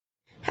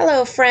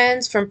Hello,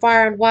 friends from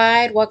far and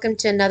wide. Welcome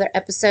to another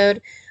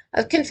episode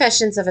of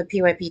Confessions of a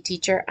PYP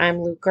Teacher.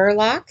 I'm Lou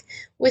Gerlach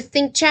with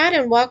Think Chat,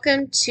 and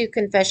welcome to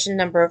confession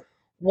number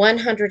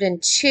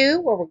 102,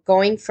 where we're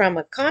going from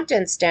a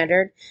content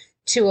standard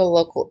to a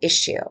local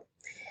issue.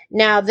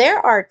 Now, there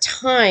are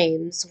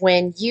times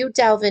when you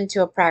delve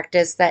into a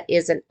practice that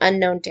is an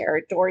unknown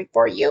territory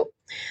for you.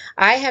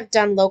 I have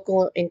done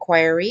local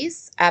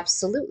inquiries,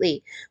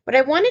 absolutely, but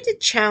I wanted to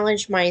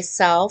challenge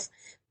myself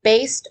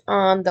based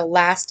on the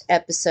last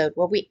episode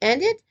where we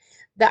ended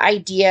the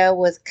idea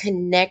with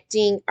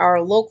connecting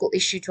our local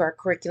issue to our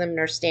curriculum and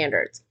our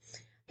standards.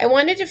 I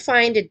wanted to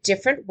find a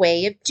different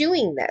way of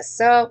doing this.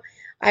 So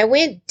I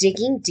went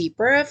digging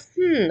deeper of,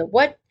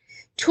 what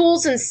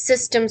tools and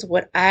systems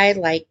would I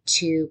like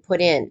to put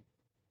in?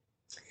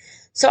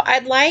 So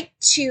I'd like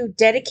to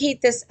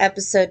dedicate this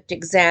episode to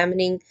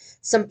examining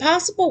some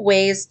possible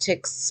ways to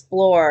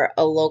explore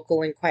a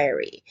local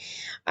inquiry.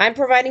 I'm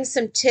providing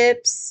some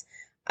tips,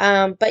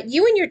 but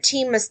you and your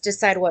team must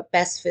decide what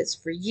best fits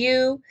for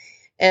you,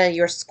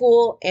 your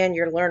school, and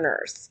your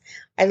learners.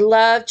 I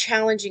love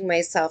challenging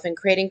myself and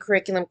creating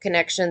curriculum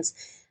connections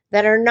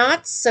that are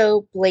not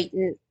so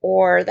blatant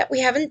or that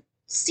we haven't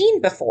seen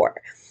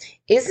before.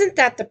 Isn't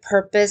that the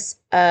purpose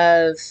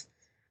of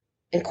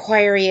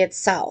inquiry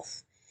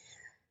itself?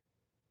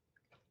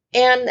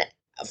 And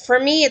for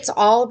me, it's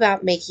all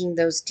about making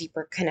those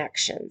deeper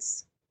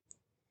connections.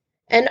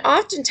 And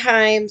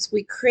oftentimes,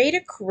 we create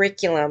a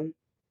curriculum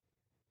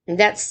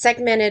that's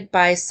segmented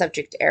by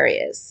subject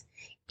areas,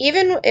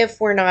 even if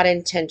we're not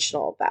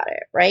intentional about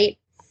it, right?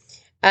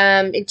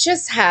 It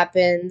just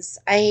happens.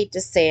 I hate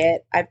to say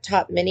it. I've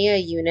taught many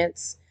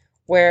units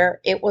where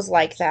it was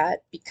like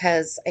that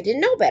because I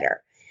didn't know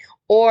better,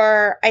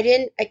 or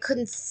I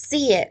couldn't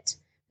see it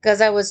because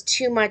I was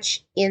too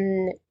much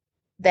in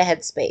the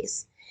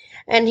headspace.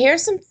 And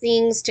here's some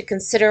things to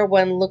consider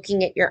when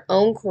looking at your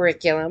own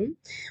curriculum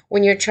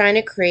when you're trying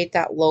to create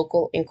that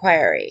local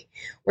inquiry.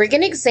 We're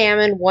going to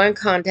examine one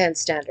content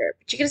standard.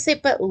 But you're going to say,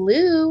 but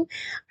Lou,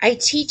 I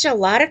teach a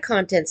lot of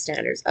content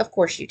standards. Of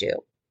course you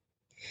do.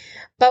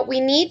 But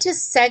we need to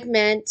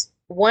segment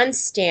one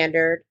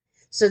standard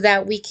so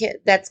that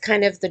that's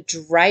kind of the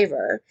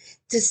driver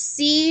to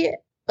see,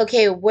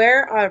 okay,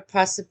 where are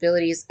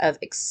possibilities of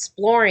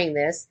exploring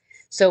this?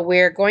 So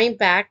we're going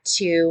back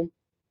to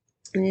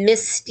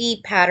Misty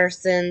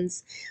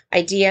Patterson's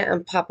idea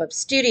in Pop-Up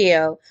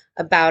Studio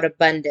about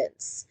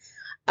abundance.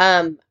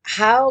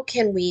 How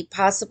can we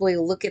possibly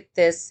look at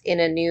this in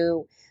a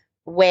new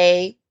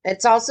way?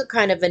 It's also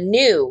kind of a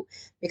new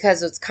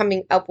because it's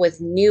coming up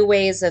with new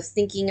ways of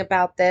thinking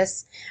about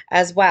this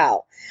as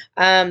well.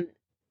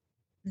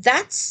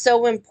 That's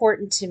so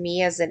important to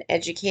me as an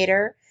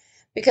educator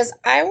because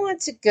I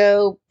want to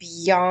go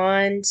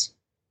beyond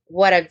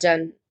what I've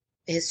done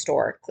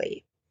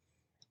historically.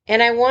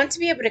 And I want to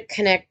be able to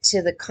connect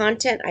to the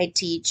content I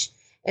teach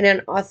in an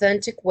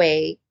authentic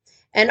way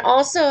and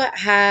also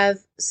have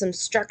some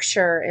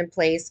structure in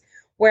place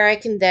where I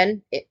can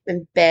then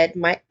embed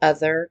my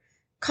other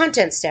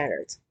content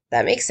standards.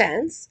 That makes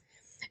sense.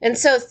 And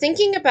so,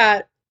 thinking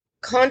about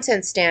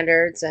content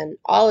standards and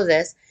all of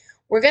this,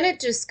 we're going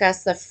to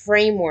discuss the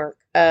framework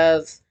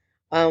of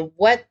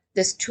what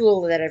this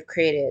tool that I've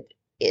created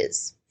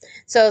is.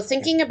 So,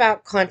 thinking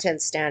about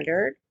content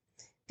standard,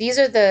 these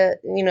are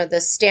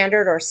the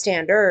standard or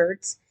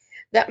standards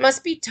that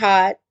must be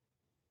taught,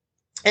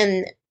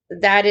 and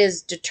that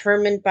is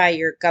determined by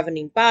your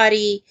governing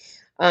body,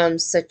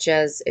 such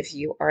as if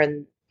you are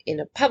in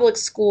a public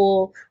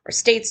school or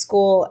state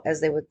school,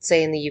 as they would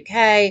say in the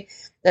UK,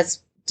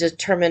 that's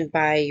determined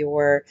by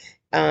your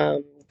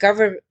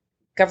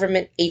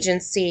government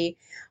agency.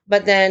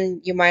 But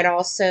then you might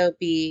also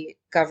be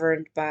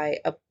governed by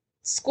a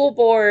school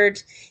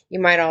board.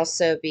 You might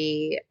also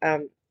be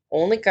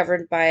only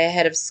governed by a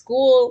head of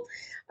school,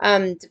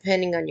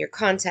 depending on your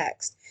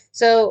context.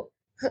 So,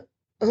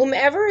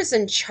 whomever is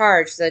in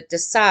charge that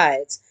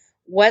decides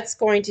what's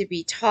going to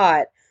be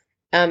taught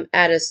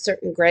at a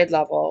certain grade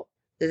level,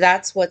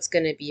 that's what's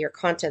going to be your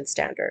content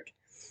standard.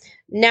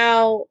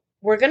 Now,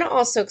 we're going to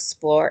also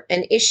explore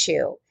an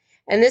issue.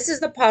 And this is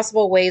the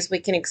possible ways we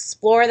can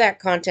explore that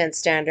content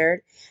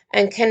standard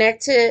and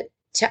connect it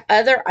to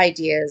other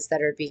ideas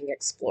that are being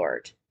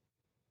explored.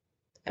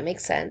 That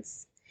makes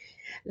sense.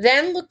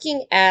 Then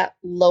looking at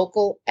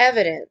local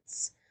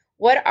evidence.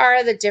 What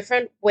are the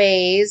different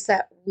ways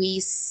that we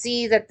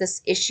see that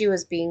this issue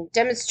is being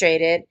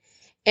demonstrated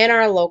in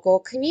our local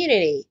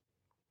community?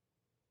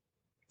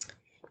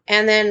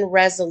 And then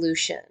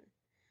resolution.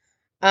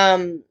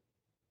 When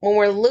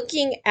we're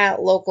looking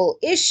at local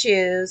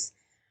issues,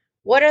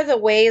 what are the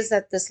ways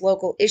that this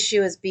local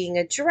issue is being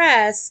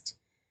addressed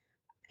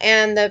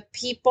and the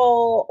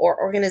people or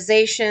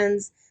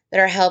organizations that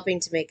are helping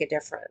to make a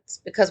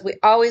difference? Because we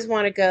always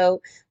want to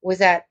go with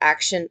that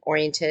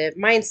action-oriented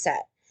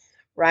mindset,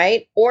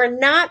 right? Or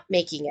not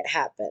making it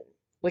happen,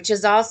 which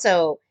is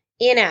also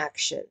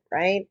inaction,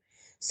 right?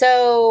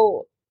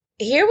 So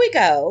here we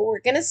go. We're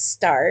going to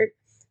start.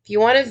 If you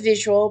want a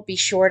visual, be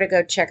sure to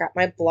go check out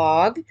my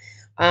blog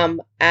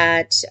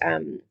at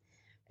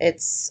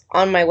It's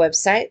on my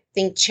website,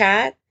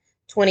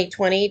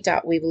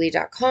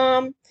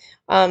 thinkchat2020.weebly.com.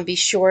 Be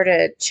sure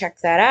to check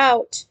that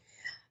out.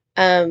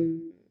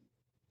 Um,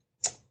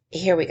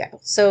 Here we go.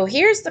 So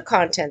here's the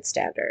content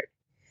standard.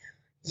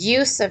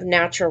 Use of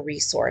natural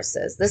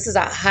resources. This is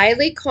a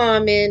highly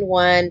common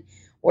one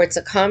where it's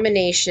a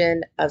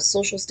combination of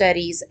social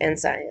studies and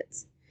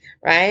science,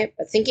 right?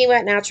 But thinking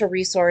about natural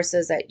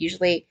resources, that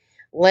usually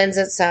lends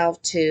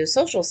itself to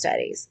social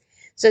studies.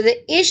 So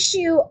the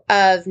issue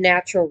of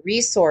natural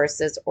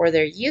resources or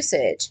their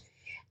usage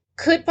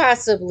could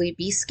possibly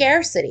be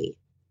scarcity,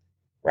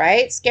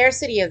 right?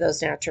 Scarcity of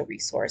those natural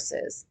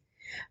resources.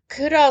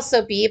 Could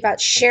also be about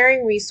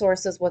sharing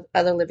resources with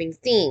other living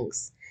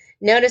things.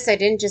 Notice I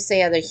didn't just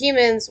say other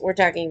humans, we're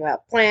talking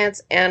about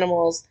plants,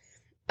 animals,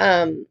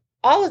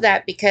 all of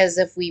that, because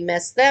if we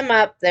mess them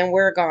up, then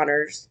we're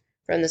goners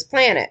from this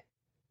planet.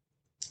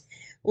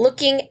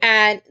 Looking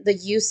at the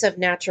use of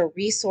natural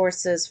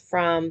resources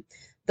from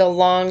the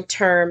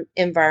long-term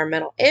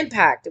environmental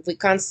impact. If we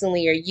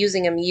constantly are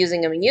using them,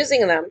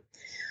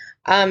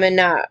 and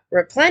not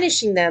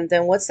replenishing them,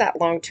 then what's that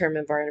long-term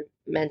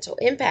environmental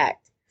impact?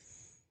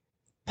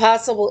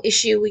 Possible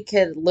issue we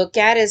could look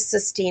at is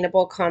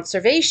sustainable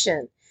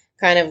conservation.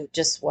 Kind of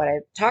just what I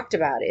talked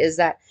about is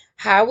that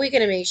how are we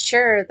going to make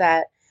sure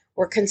that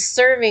we're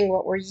conserving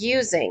what we're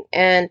using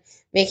and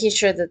making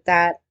sure that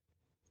that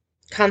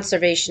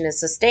conservation is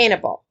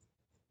sustainable.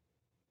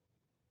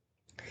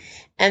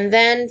 And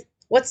then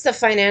what's the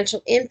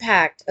financial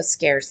impact of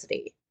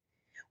scarcity?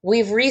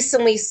 We've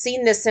recently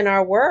seen this in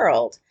our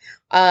world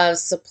of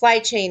supply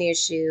chain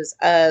issues,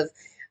 of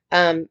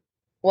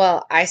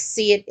well, I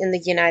see it in the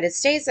United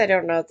States. I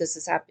don't know if this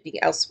is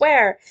happening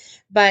elsewhere,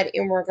 but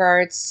in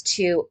regards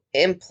to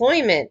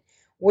employment,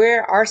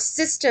 where our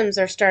systems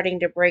are starting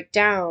to break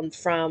down,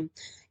 from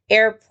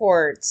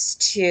airports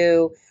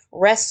to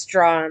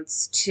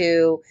restaurants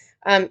to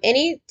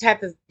any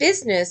type of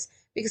business,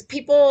 because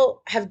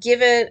people have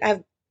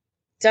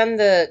done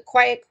the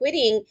quiet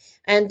quitting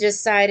and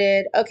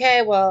decided,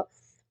 okay, well,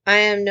 I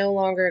am no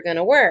longer going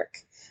to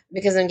work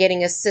because I'm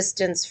getting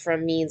assistance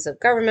from means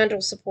of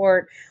governmental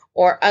support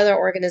or other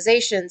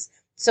organizations,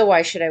 so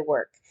why should I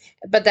work?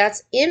 But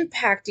that's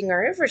impacting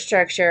our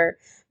infrastructure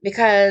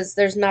because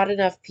there's not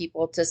enough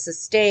people to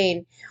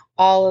sustain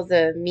all of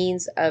the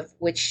means of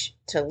which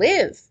to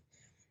live.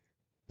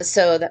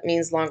 So that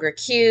means longer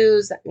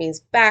queues, that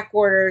means back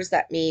orders,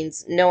 that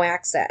means no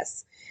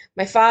access.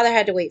 My father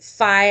had to wait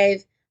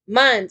 5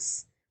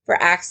 months for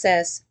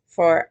access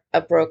for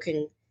a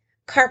broken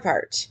car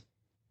part.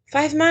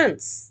 5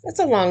 months, that's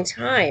a long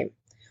time,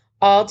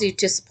 all due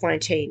to supply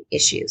chain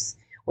issues,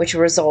 which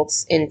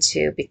results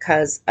into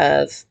because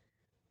of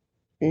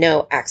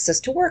no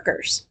access to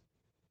workers.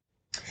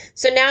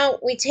 So now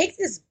we take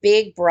this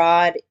big,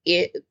 broad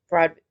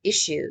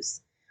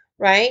issues,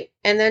 right?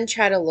 And then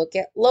try to look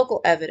at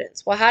local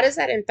evidence. Well, how does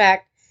that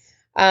impact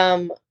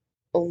um,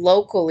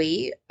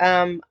 locally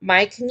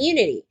my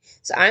community?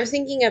 So I'm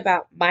thinking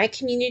about my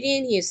community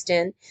in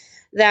Houston,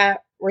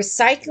 that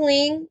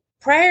recycling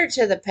prior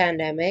to the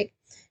pandemic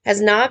has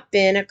not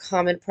been a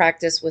common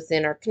practice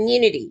within our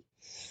community.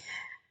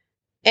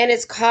 And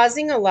it's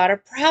causing a lot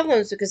of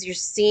problems because you're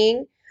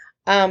seeing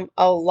a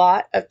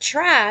lot of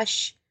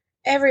trash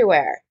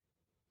everywhere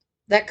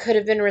that could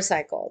have been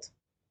recycled,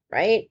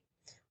 right?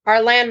 Our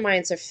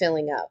landmines are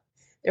filling up.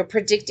 They're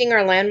predicting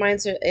our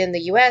landmines in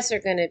the US are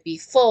going to be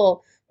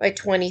full by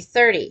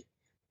 2030.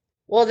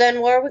 Well,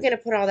 then where are we going to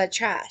put all that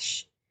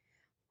trash?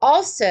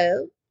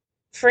 Also,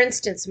 for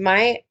instance,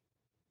 my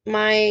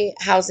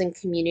housing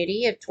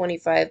community of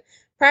 25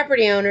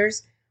 property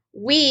owners,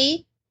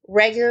 we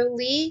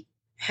regularly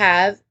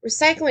have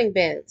recycling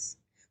bins.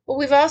 But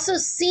we've also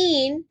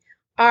seen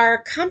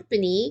our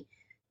company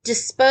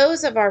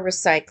dispose of our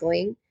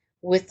recycling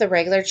with the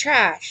regular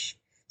trash.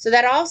 So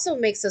that also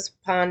makes us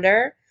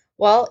ponder,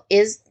 well,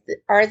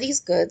 are these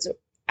goods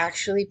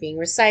actually being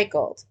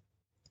recycled?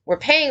 We're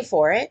paying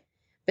for it,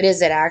 but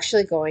is it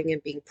actually going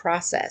and being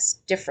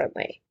processed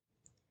differently?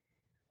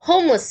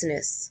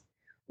 Homelessness.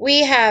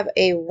 We have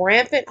a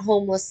rampant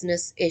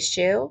homelessness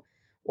issue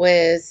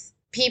with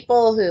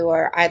people who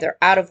are either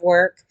out of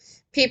work,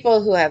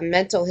 people who have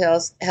mental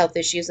health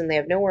issues and they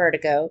have nowhere to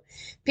go,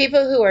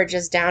 people who are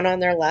just down on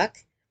their luck.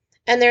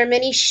 And there are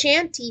many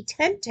shanty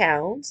tent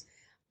towns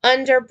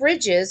under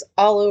bridges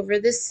all over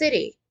the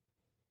city.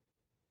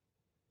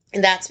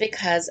 And that's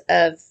because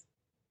of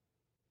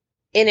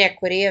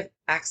inequity of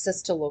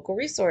access to local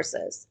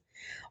resources.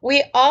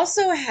 We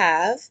also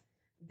have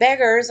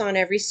beggars on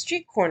every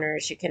street corner,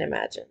 as you can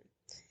imagine.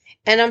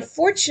 And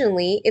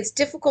unfortunately, it's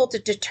difficult to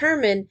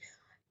determine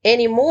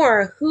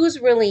anymore who's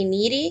really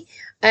needy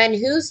and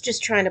who's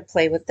just trying to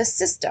play with the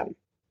system,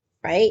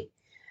 right?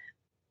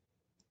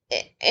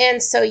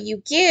 And so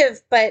you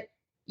give, but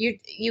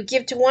you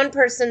give to one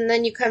person,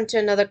 then you come to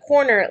another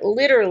corner,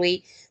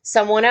 literally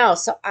someone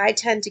else. So I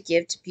tend to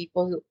give to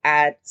people who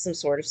add some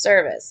sort of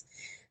service,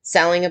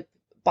 selling a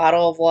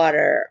bottle of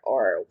water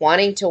or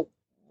wanting to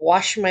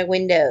wash my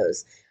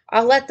windows.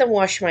 I'll let them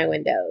wash my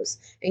windows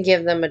and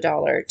give them $1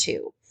 or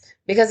 $2.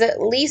 because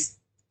at least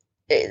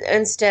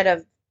instead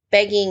of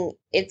begging,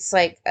 it's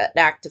like an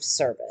act of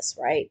service,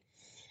 right?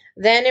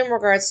 Then, in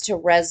regards to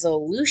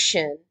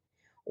resolution,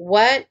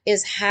 what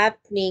is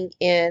happening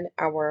in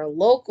our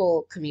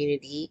local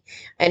community,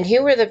 and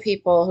who are the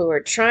people who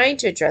are trying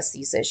to address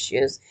these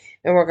issues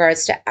in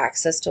regards to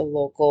access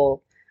to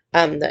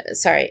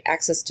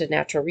access to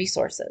natural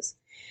resources?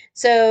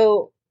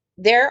 So,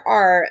 there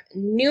are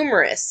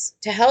numerous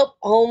to help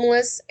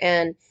homeless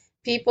and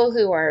people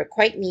who are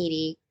quite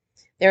needy.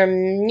 There are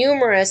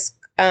numerous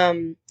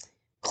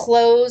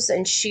clothes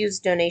and shoes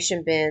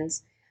donation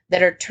bins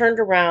that are turned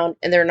around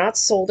and they're not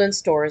sold in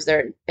stores.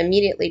 They're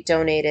immediately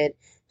donated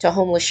to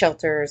homeless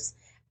shelters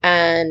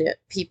and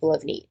people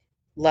of need.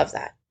 Love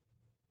that.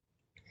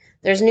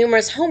 There's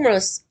numerous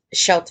homeless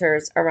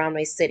shelters around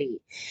my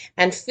city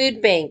and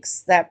food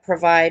banks that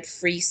provide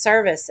free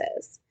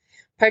services.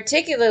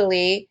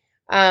 Particularly,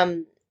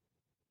 um,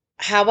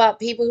 how about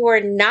people who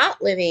are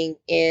not living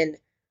in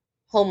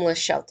homeless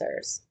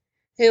shelters,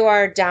 who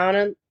are down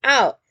and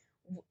out?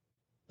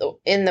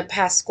 In the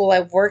past school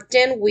I've worked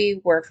in, we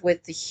worked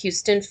with the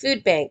Houston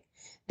Food Bank.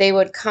 They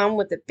would come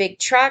with a big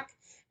truck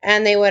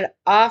and they would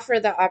offer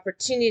the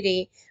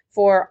opportunity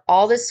for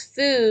all this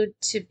food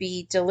to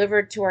be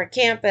delivered to our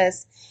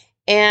campus.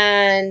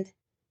 And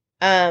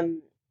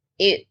um,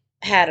 it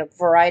had a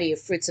variety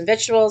of fruits and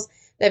vegetables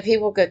that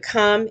people could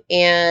come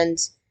and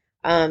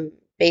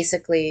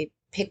basically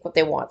pick what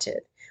they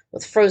wanted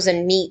with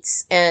frozen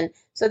meats. And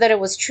so that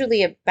it was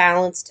truly a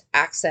balanced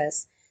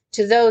access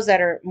to those that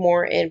are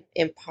more in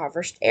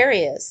impoverished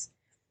areas.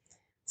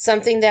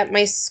 Something that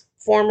my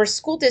former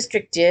school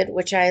district did,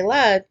 which I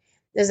loved,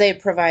 is they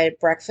provided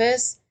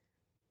breakfast,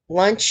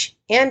 lunch,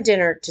 and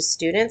dinner to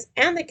students,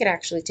 and they could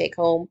actually take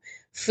home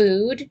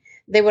food.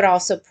 They would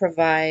also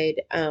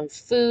provide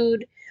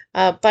food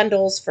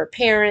bundles for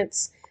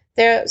parents.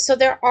 So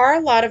there are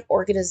a lot of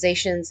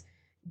organizations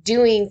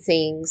doing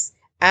things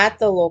at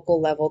the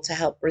local level to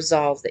help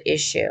resolve the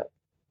issue.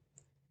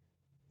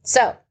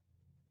 So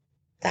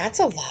that's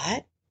a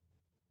lot.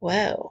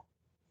 Whoa.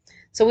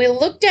 So we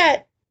looked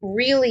at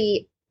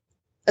really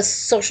a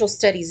social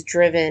studies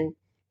driven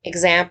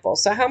example.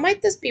 So how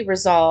might this be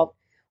resolved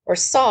or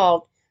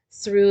solved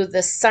through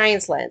the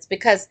science lens?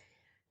 Because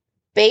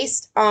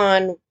based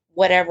on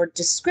whatever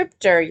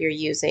descriptor you're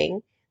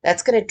using,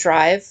 that's going to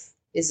drive,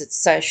 is it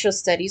social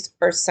studies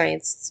or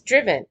science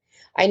driven?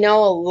 I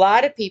know a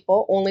lot of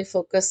people only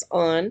focus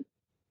on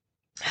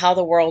how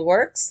the world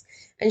works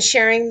and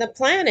sharing the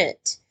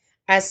planet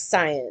as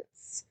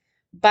science.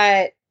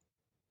 But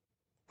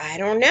I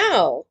don't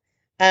know.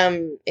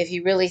 If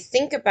you really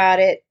think about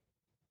it,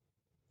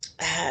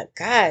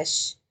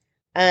 gosh,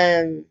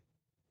 um,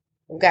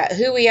 we've got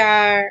who we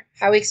are,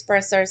 how we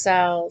express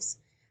ourselves,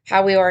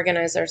 how we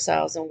organize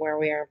ourselves, and where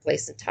we are in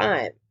place and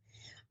time.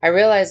 I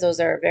realize those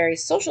are very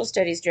social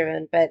studies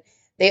driven, but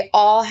they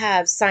all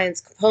have science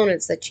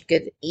components that you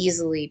could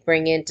easily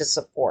bring in to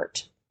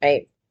support,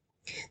 right?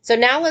 So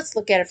now let's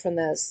look at it from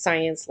the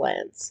science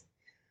lens.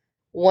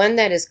 One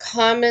that is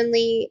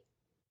commonly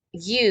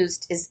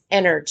used is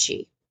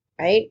energy,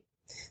 right?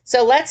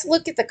 So let's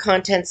look at the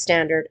content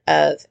standard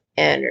of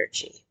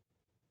energy,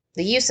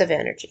 the use of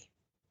energy.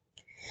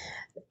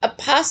 A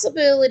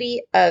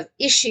possibility of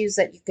issues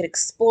that you could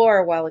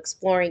explore while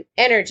exploring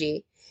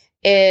energy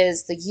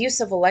is the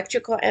use of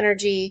electrical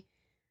energy,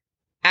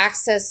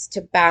 access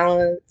to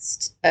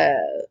balanced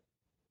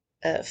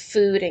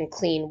food and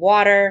clean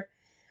water,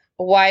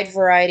 a wide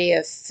variety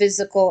of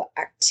physical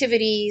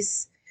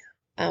activities,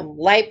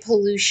 light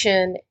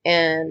pollution,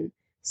 and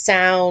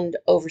sound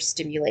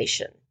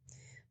overstimulation.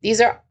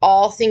 These are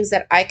all things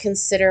that I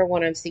consider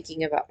when I'm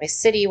thinking about my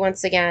city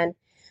once again,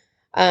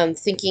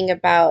 thinking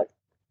about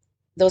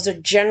those are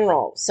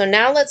general. So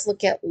now let's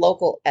look at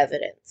local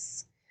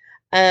evidence.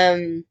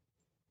 Um,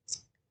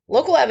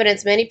 Local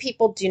evidence, many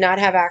people do not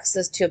have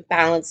access to a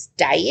balanced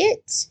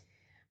diet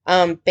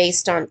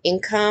based on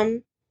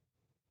income.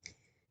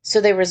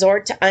 So they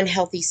resort to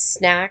unhealthy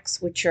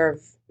snacks, which are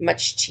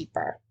much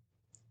cheaper.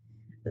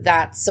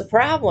 That's a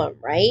problem,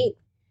 right?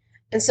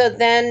 And so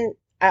then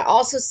I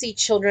also see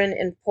children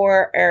in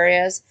poor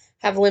areas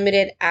have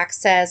limited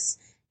access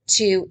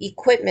to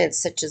equipment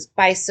such as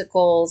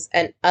bicycles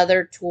and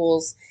other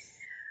tools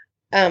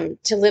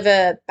to live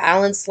a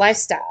balanced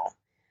lifestyle.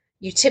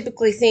 You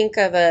typically think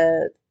of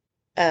a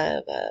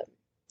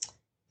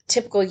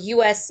typical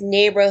US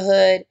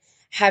neighborhood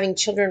having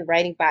children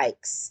riding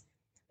bikes,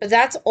 but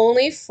that's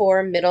only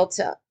for middle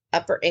to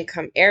upper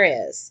income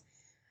areas.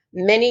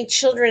 Many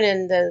children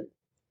in the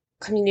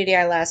community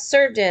I last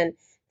served in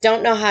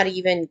don't know how to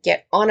even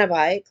get on a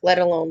bike, let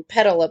alone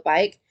pedal a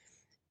bike,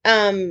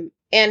 and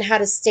how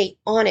to stay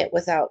on it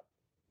without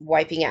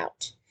wiping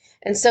out.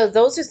 And so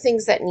those are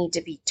things that need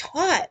to be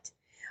taught.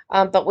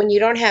 But when you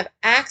don't have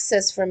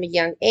access from a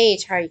young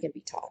age, how are you going to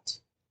be taught?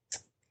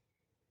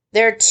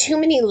 There are too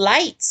many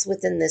lights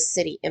within this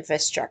city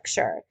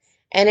infrastructure,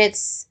 and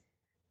it's,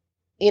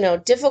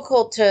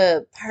 difficult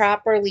to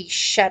properly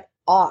shut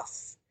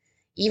off.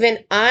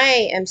 Even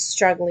I am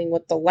struggling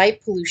with the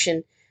light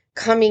pollution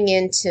coming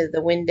into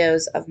the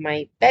windows of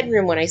my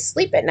bedroom when I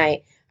sleep at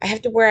night. I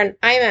have to wear an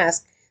eye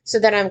mask so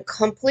that I'm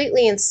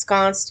completely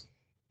ensconced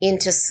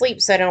into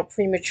sleep so I don't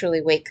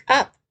prematurely wake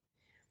up.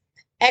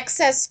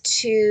 Access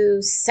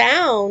to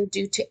sound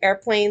due to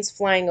airplanes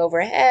flying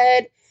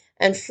overhead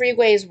and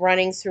freeways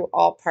running through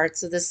all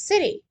parts of the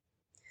city.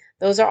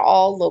 Those are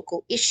all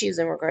local issues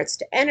in regards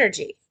to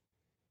energy.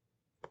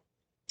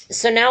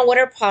 So now what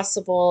are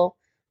possible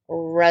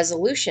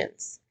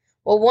resolutions?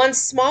 Well, one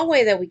small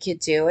way that we could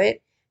do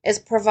it is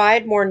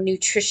provide more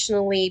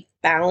nutritionally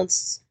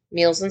balanced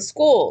meals in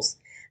schools.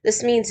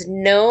 This means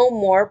no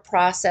more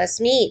processed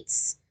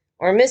meats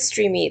or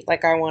mystery meat,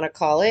 like I want to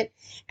call it,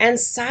 and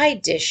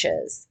side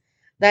dishes.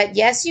 That,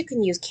 yes, you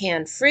can use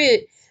canned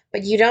fruit,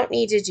 but you don't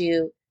need to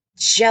do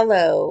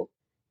jello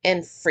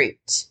and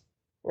fruit,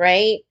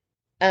 right?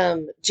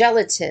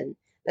 Gelatin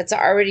that's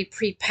already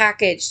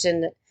prepackaged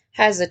and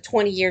has a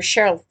 20-year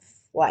shelf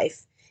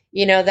life.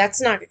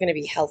 That's not going to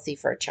be healthy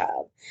for a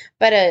child.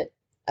 But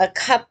a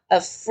cup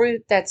of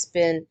fruit that's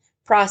been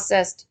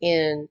processed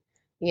in,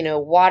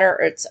 water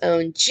or its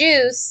own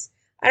juice,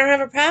 I don't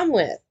have a problem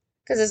with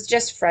because it's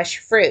just fresh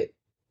fruit.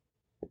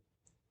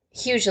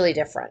 Hugely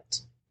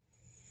different.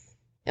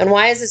 And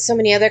why is it so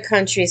many other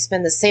countries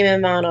spend the same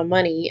amount of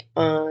money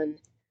on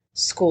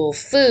school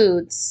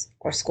foods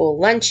or school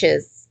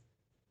lunches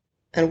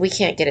and we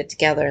can't get it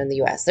together in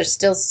the US? They're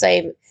still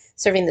serving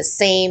the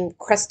same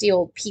crusty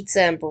old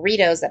pizza and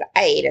burritos that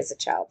I ate as a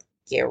child.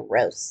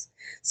 Gross.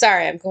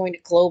 Sorry, I'm going to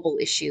global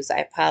issues. I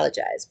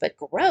apologize, but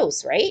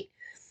gross, right?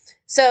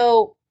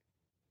 So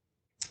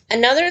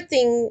another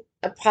thing,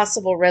 a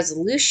possible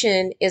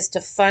resolution is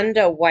to fund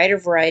a wider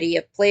variety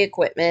of play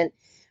equipment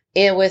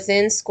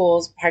within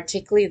schools,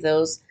 particularly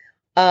those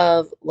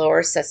of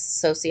lower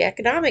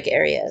socioeconomic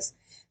areas,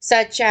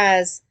 such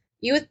as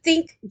you would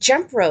think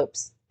jump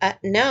ropes.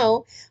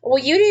 No.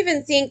 Well, you'd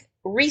even think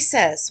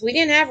recess. We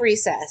didn't have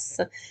recess.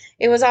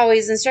 It was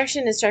always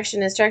instruction,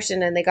 instruction,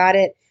 instruction, and they got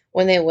it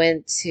when they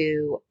went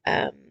to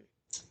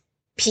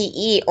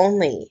PE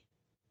only,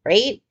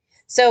 right?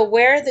 So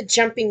where are the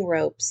jumping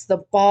ropes, the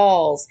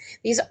balls,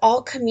 these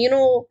all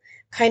communal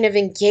kind of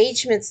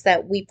engagements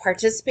that we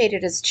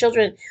participated as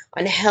children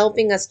on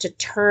helping us to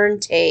turn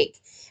take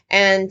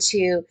and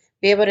to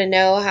be able to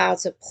know how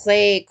to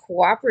play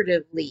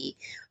cooperatively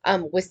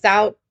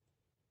without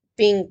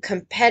being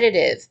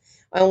competitive.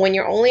 When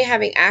you're only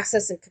having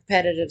access in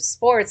competitive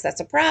sports, that's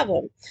a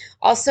problem.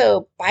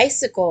 Also,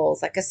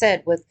 bicycles, like I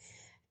said, with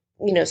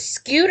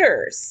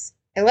scooters.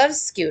 I love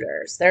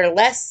scooters. They're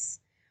less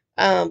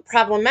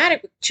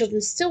problematic, but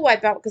children still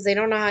wipe out because they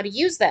don't know how to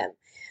use them.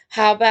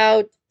 How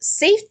about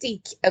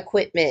safety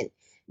equipment?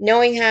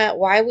 Knowing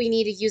why we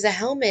need to use a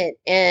helmet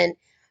and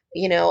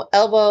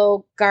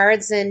elbow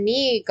guards and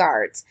knee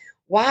guards.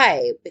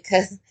 Why?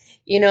 Because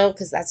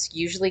that's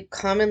usually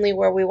commonly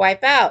where we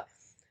wipe out.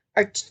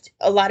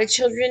 A lot of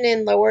children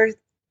in lower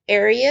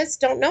areas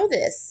don't know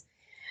this.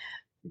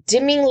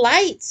 Dimming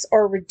lights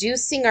or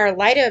reducing our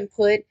light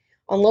input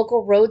on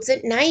local roads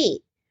at night.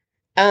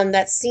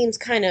 That seems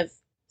kind of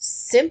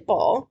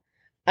simple,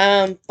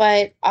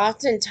 but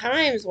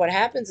oftentimes what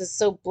happens is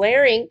so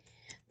blaring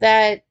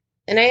that,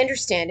 and I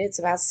understand it's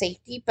about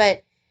safety,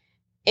 but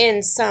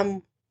in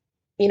some,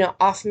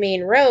 off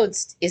main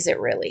roads, is it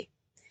really?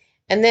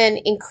 And then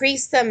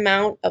increase the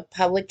amount of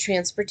public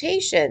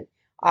transportation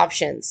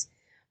options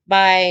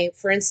by,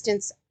 for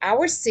instance,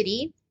 our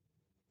city,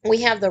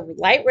 we have the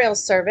light rail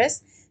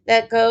service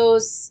that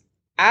goes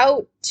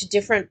out to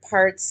different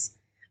parts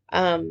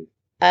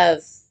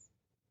of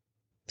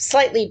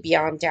slightly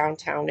beyond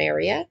downtown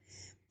area.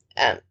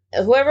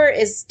 Whoever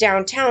is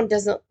downtown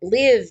doesn't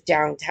live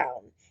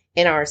downtown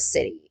in our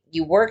city.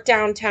 You work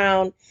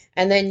downtown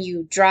and then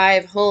you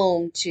drive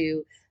home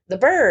to the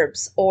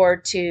burbs or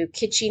to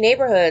kitschy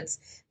neighborhoods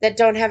that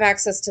don't have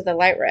access to the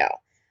light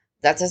rail.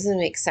 That doesn't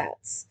make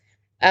sense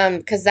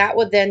because that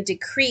would then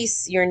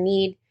decrease your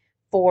need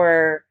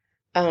for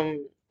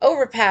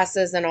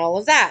overpasses and all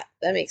of that.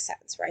 That makes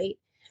sense, right?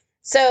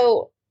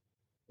 So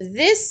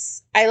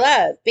this I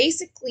love.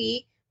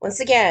 Basically, once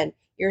again,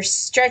 you're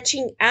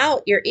stretching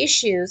out your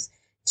issues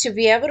to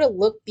be able to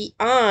look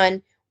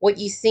beyond what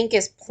you think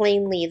is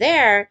plainly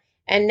there.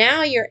 And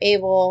now you're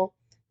able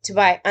to,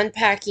 by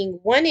unpacking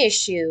one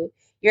issue,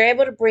 you're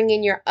able to bring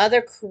in your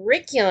other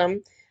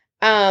curriculum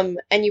and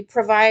you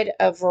provide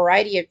a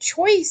variety of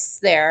choice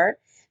there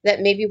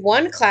that maybe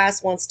one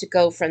class wants to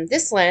go from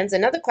this lens,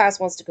 another class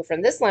wants to go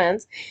from this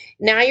lens.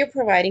 Now you're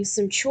providing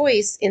some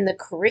choice in the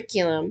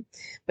curriculum,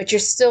 but you're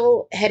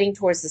still heading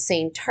towards the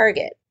same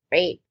target,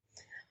 right?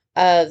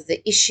 Of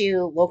the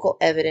issue, local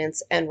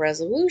evidence, and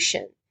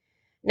resolution.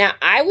 Now,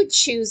 I would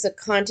choose a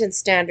content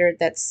standard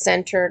that's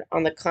centered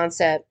on the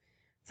concept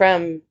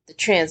from the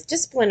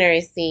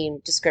transdisciplinary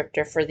theme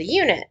descriptor for the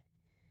unit.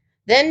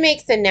 Then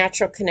make the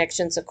natural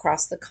connections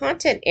across the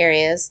content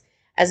areas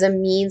as a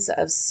means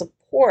of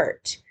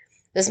support.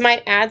 This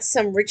might add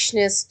some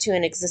richness to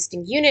an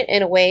existing unit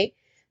in a way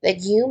that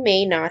you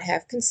may not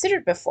have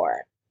considered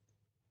before.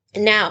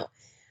 Now,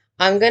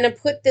 I'm going to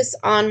put this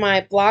on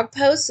my blog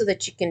post so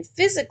that you can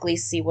physically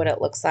see what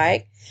it looks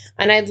like.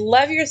 And I'd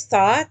love your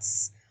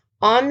thoughts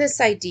on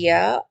this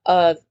idea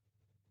of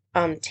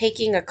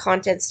taking a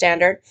content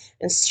standard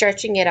and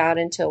stretching it out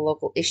into a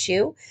local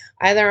issue,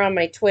 either on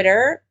my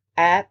Twitter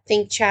at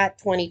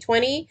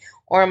ThinkChat2020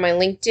 or on my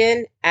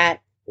LinkedIn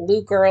at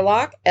Lou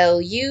Gerlach,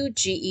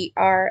 Lugerlach.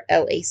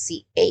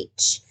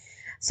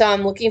 So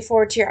I'm looking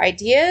forward to your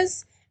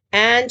ideas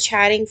and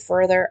chatting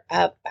further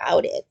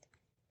about it.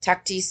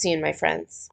 Talk to you soon, my friends.